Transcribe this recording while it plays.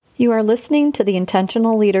You are listening to the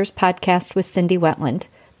Intentional Leaders Podcast with Cindy Wetland.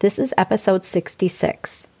 This is episode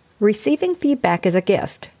 66. Receiving feedback is a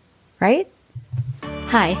gift, right?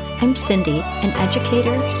 Hi, I'm Cindy, an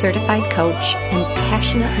educator, certified coach, and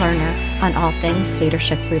passionate learner on all things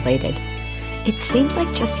leadership related. It seems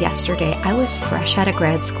like just yesterday I was fresh out of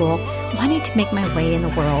grad school, wanting to make my way in the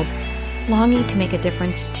world, longing to make a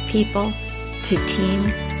difference to people, to team,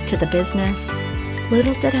 to the business.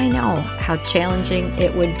 Little did I know how challenging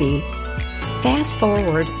it would be. Fast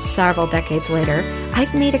forward several decades later,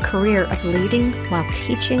 I've made a career of leading while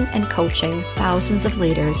teaching and coaching thousands of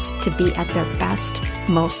leaders to be at their best,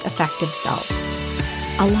 most effective selves.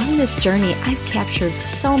 Along this journey, I've captured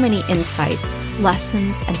so many insights,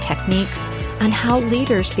 lessons, and techniques on how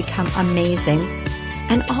leaders become amazing,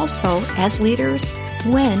 and also, as leaders,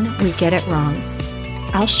 when we get it wrong.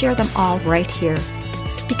 I'll share them all right here,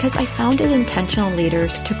 because I founded Intentional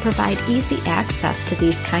Leaders to provide easy access to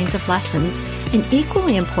these kinds of lessons, and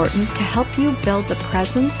equally important, to help you build the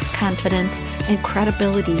presence, confidence, and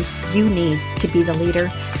credibility you need to be the leader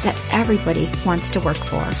that everybody wants to work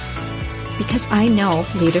for. Because I know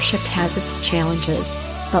leadership has its challenges,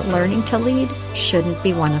 but learning to lead shouldn't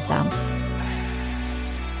be one of them.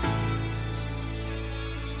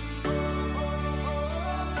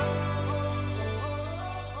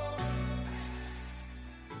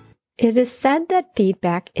 It is said that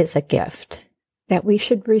feedback is a gift, that we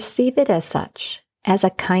should receive it as such, as a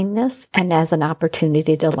kindness and as an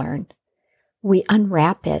opportunity to learn. We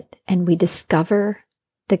unwrap it and we discover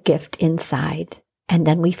the gift inside, and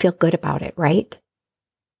then we feel good about it, right?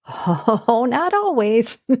 Oh, not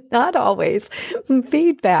always. Not always.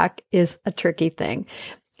 Feedback is a tricky thing.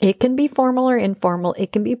 It can be formal or informal.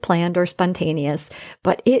 It can be planned or spontaneous,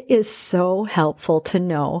 but it is so helpful to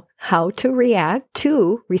know how to react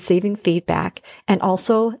to receiving feedback, and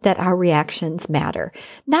also that our reactions matter,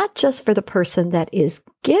 not just for the person that is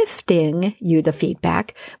gifting you the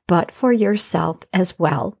feedback, but for yourself as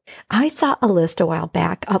well. I saw a list a while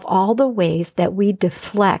back of all the ways that we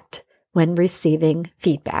deflect when receiving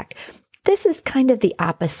feedback. This is kind of the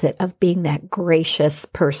opposite of being that gracious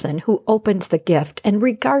person who opens the gift and,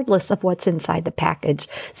 regardless of what's inside the package,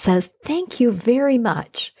 says, "Thank you very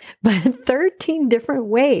much." But 13 different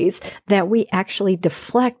ways that we actually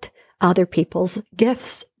deflect other people's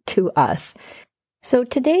gifts to us. So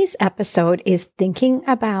today's episode is thinking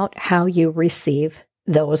about how you receive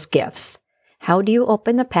those gifts. How do you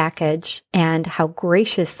open the package, and how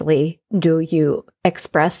graciously do you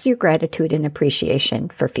express your gratitude and appreciation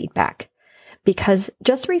for feedback? Because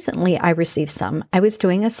just recently I received some. I was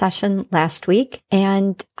doing a session last week,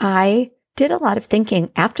 and I did a lot of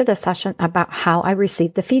thinking after the session about how I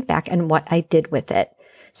received the feedback and what I did with it.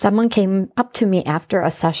 Someone came up to me after a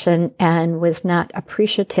session and was not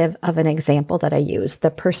appreciative of an example that I used. The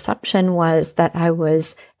perception was that I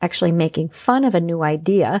was actually making fun of a new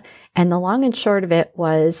idea. And the long and short of it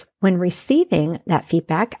was, when receiving that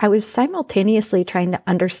feedback, I was simultaneously trying to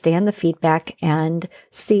understand the feedback and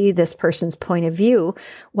see this person's point of view,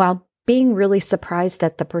 while being really surprised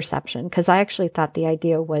at the perception, because I actually thought the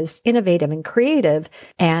idea was innovative and creative.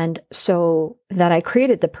 And so that I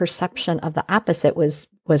created the perception of the opposite was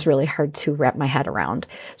really hard to wrap my head around.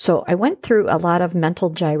 So I went through a lot of mental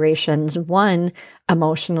gyrations. One,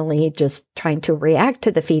 emotionally just trying to react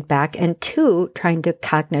to the feedback, and two, trying to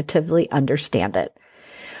cognitively understand it.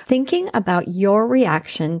 Thinking about your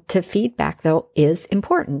reaction to feedback, though, is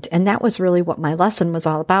important. And that was really what my lesson was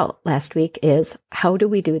all about last week, is how do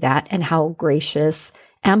we do that, and how gracious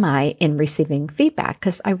am I in receiving feedback?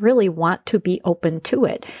 Because I really want to be open to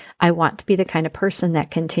it. I want to be the kind of person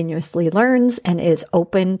that continuously learns and is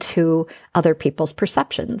open to other people's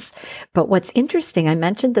perceptions. But what's interesting, I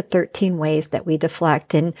mentioned the 13 ways that we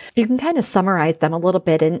deflect, and you can kind of summarize them a little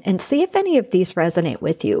bit and see if any of these resonate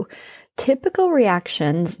with you. Typical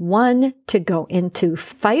reactions: one, to go into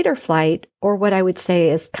fight or flight, or what I would say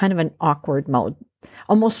is kind of an awkward mode,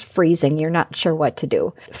 almost freezing. You're not sure what to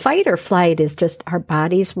do. Fight or flight is just our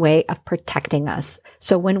body's way of protecting us.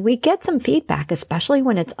 So when we get some feedback, especially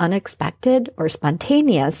when it's unexpected or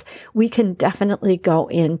spontaneous, we can definitely go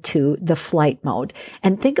into the flight mode.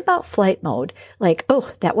 And think about flight mode like,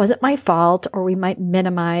 oh, that wasn't my fault, or we might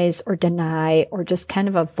minimize or deny or just kind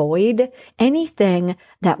of avoid anything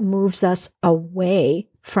that moves us away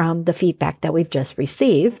from the feedback that we've just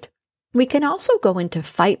received. We can also go into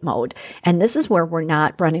fight mode, and this is where we're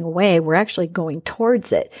not running away. We're actually going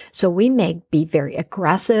towards it. So we may be very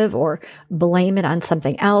aggressive, or blame it on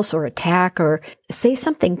something else, or attack, or say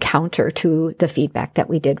something counter to the feedback that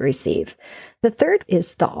we did receive. The third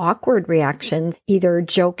is the awkward reaction, either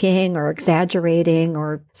joking or exaggerating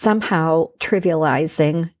or somehow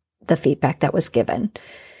trivializing the feedback that was given.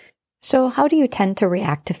 So how do you tend to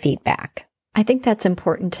react to feedback? I think that's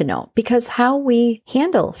important to know because how we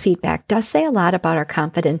handle feedback does say a lot about our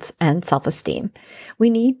confidence and self-esteem. We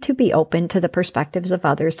need to be open to the perspectives of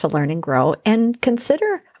others to learn and grow and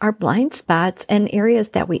consider our blind spots and areas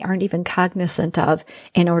that we aren't even cognizant of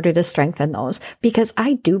in order to strengthen those. Because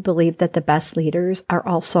I do believe that the best leaders are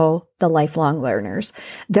also the lifelong learners.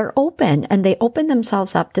 They're open and they open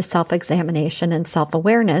themselves up to self-examination and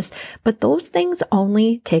self-awareness, but those things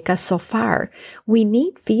only take us so far. We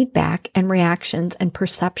need feedback and reactions and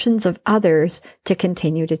perceptions of others to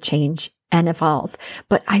continue to change and evolve.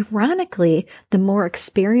 But ironically, the more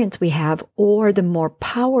experience we have or the more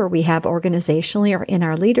power we have organizationally or in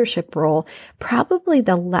our leadership role, probably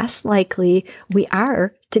the less likely we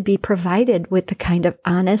are to be provided with the kind of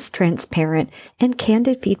honest, transparent, and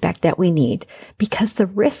candid feedback that we need because the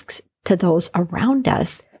risks to those around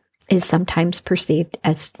us is sometimes perceived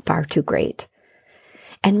as far too great.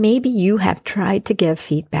 And maybe you have tried to give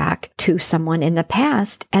feedback to someone in the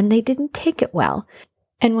past and they didn't take it well.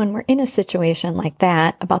 And when we're in a situation like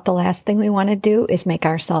that, about the last thing we want to do is make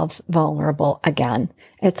ourselves vulnerable again.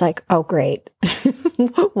 It's like, oh, great.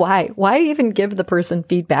 Why? Why even give the person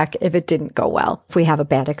feedback if it didn't go well, if we have a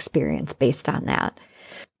bad experience based on that?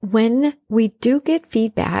 When we do get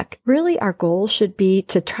feedback, really our goal should be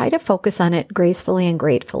to try to focus on it gracefully and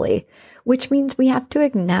gratefully, which means we have to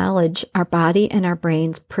acknowledge our body and our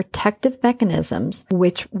brain's protective mechanisms,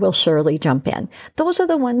 which will surely jump in. Those are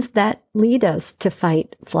the ones that lead us to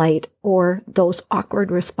fight, flight, or those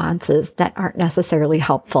awkward responses that aren't necessarily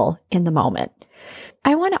helpful in the moment.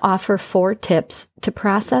 I want to offer 4 tips to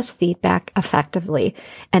process feedback effectively.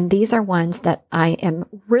 And these are ones that I am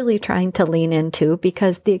really trying to lean into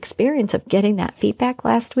because the experience of getting that feedback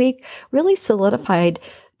last week really solidified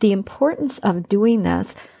the importance of doing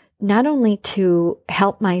this, not only to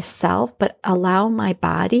help myself, but allow my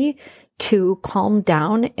body to calm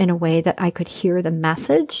down in a way that I could hear the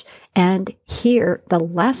message and hear the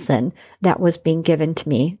lesson that was being given to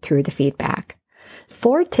me through the feedback.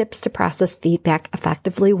 4 tips to process feedback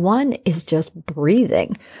effectively. 1 is just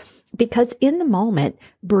breathing, because in the moment,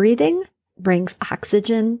 breathing brings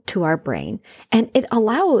oxygen to our brain, and it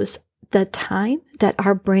allows the time that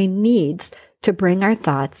our brain needs to bring our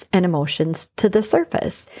thoughts and emotions to the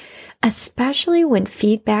surface, especially when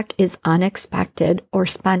feedback is unexpected or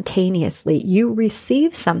spontaneously. You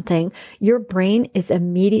receive something, your brain is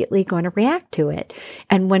immediately going to react to it.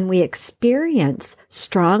 And when we experience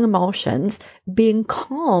strong emotions, being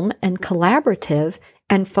calm and collaborative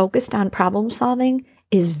and focused on problem solving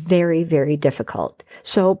is very, very difficult.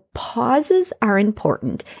 So pauses are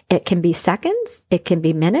important. It can be seconds, it can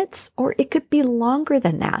be minutes, or it could be longer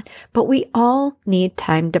than that. But we all need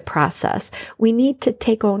time to process. We need to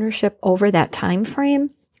take ownership over that time frame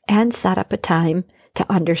and set up a time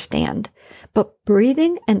to understand. But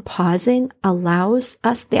breathing and pausing allows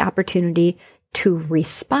us the opportunity to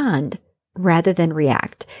respond rather than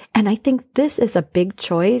react. And I think this is a big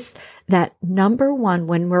choice that, number one,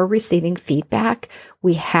 when we're receiving feedback,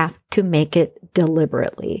 we have to make it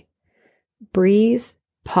deliberately. Breathe,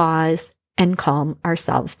 pause, and calm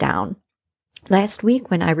ourselves down. Last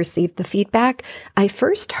week when I received the feedback, I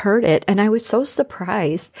first heard it and I was so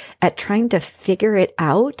surprised at trying to figure it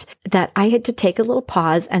out that I had to take a little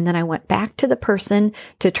pause, and then I went back to the person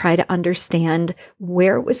to try to understand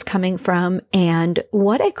where it was coming from and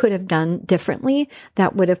what I could have done differently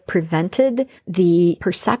that would have prevented the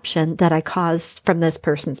perception that I caused from this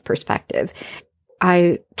person's perspective.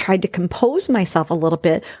 I tried to compose myself a little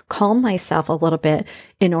bit, calm myself a little bit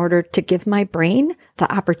in order to give my brain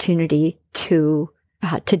the opportunity to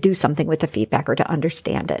do something with the feedback or to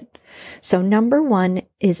understand it. So number 1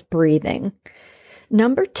 is breathing.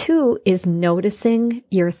 Number 2 is noticing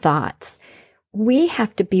your thoughts. We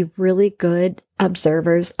have to be really good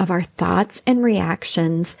observers of our thoughts and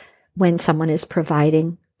reactions when someone is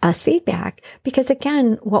providing us feedback, because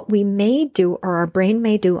again, what we may do or our brain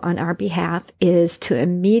may do on our behalf is to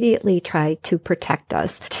immediately try to protect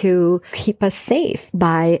us, to keep us safe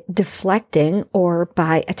by deflecting or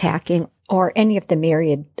by attacking or any of the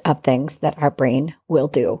myriad of things that our brain will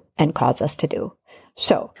do and cause us to do.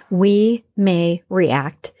 So we may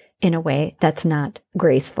react in a way that's not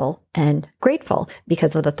graceful and grateful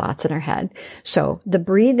because of the thoughts in our head. So the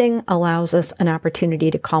breathing allows us an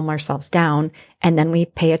opportunity to calm ourselves down, and then we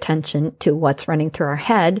pay attention to what's running through our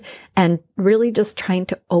head and really just trying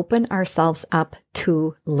to open ourselves up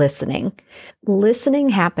to listening. Listening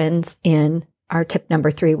happens in our tip number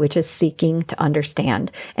 3, which is seeking to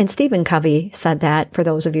understand. And Stephen Covey said that, for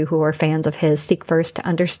those of you who are fans of his, seek first to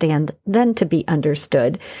understand, then to be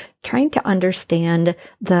understood. Trying to understand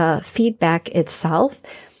the feedback itself.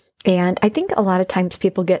 And I think a lot of times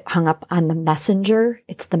people get hung up on the messenger.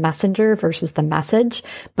 It's the messenger versus the message.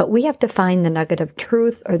 But we have to find the nugget of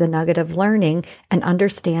truth or the nugget of learning and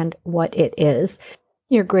understand what it is.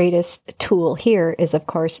 Your greatest tool here is, of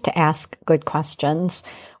course, to ask good questions.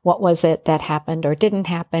 What was it that happened or didn't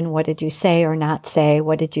happen? What did you say or not say?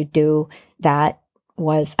 What did you do that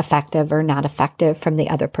was effective or not effective from the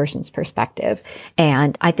other person's perspective?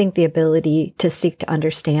 And I think the ability to seek to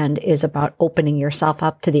understand is about opening yourself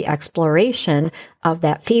up to the exploration of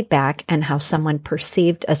that feedback and how someone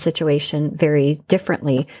perceived a situation very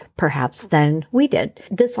differently, perhaps, than we did.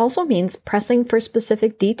 This also means pressing for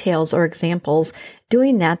specific details or examples.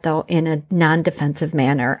 Doing that, though, in a non-defensive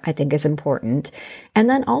manner, I think is important. And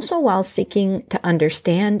then also, while seeking to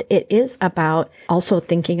understand, it is about also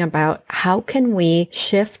thinking about how can we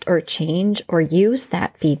shift or change or use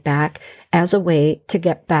that feedback as a way to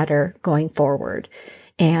get better going forward.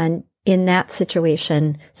 And in that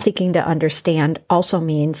situation, seeking to understand also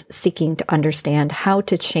means seeking to understand how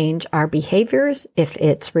to change our behaviors if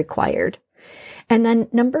it's required. And then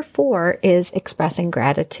number 4 is expressing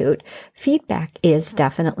gratitude. Feedback is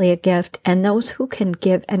definitely a gift, and those who can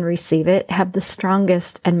give and receive it have the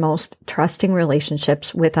strongest and most trusting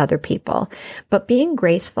relationships with other people. But being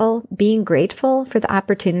grateful for the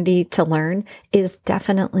opportunity to learn is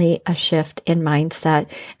definitely a shift in mindset,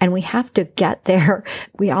 and we have to get there.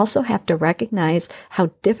 We also have to recognize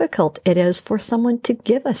how difficult it is for someone to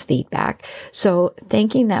give us feedback. So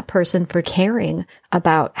thanking that person for caring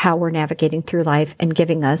about how we're navigating through life and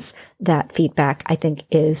giving us that feedback, I think,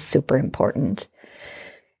 is super important.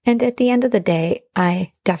 And at the end of the day,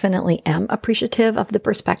 I definitely am appreciative of the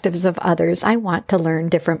perspectives of others. I want to learn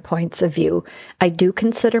different points of view. I do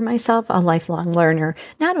consider myself a lifelong learner,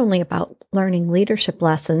 not only about learning leadership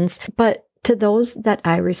lessons, but to those that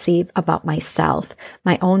I receive about myself,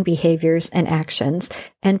 my own behaviors and actions,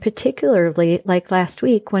 and particularly like last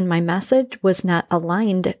week when my message was not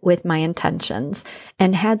aligned with my intentions.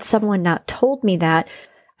 And had someone not told me that,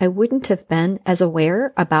 I wouldn't have been as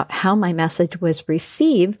aware about how my message was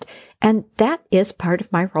received. And that is part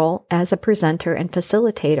of my role as a presenter and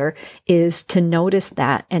facilitator, is to notice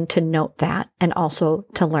that and to note that and also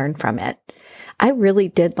to learn from it. I really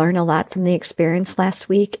did learn a lot from the experience last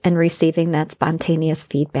week and receiving that spontaneous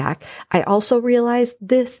feedback. I also realized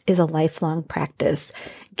this is a lifelong practice.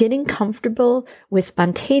 Getting comfortable with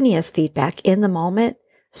spontaneous feedback in the moment,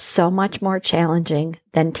 so much more challenging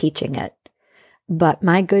than teaching it. But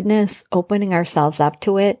my goodness, opening ourselves up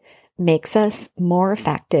to it makes us more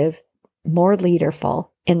effective, more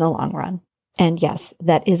leaderful in the long run. And yes,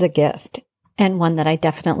 that is a gift, and one that I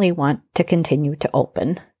definitely want to continue to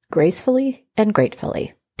open gracefully and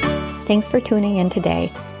gratefully. Thanks for tuning in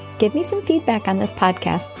today. Give me some feedback on this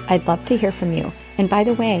podcast. I'd love to hear from you. And by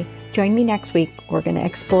the way, join me next week. We're going to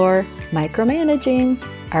explore micromanaging.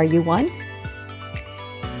 Are you one?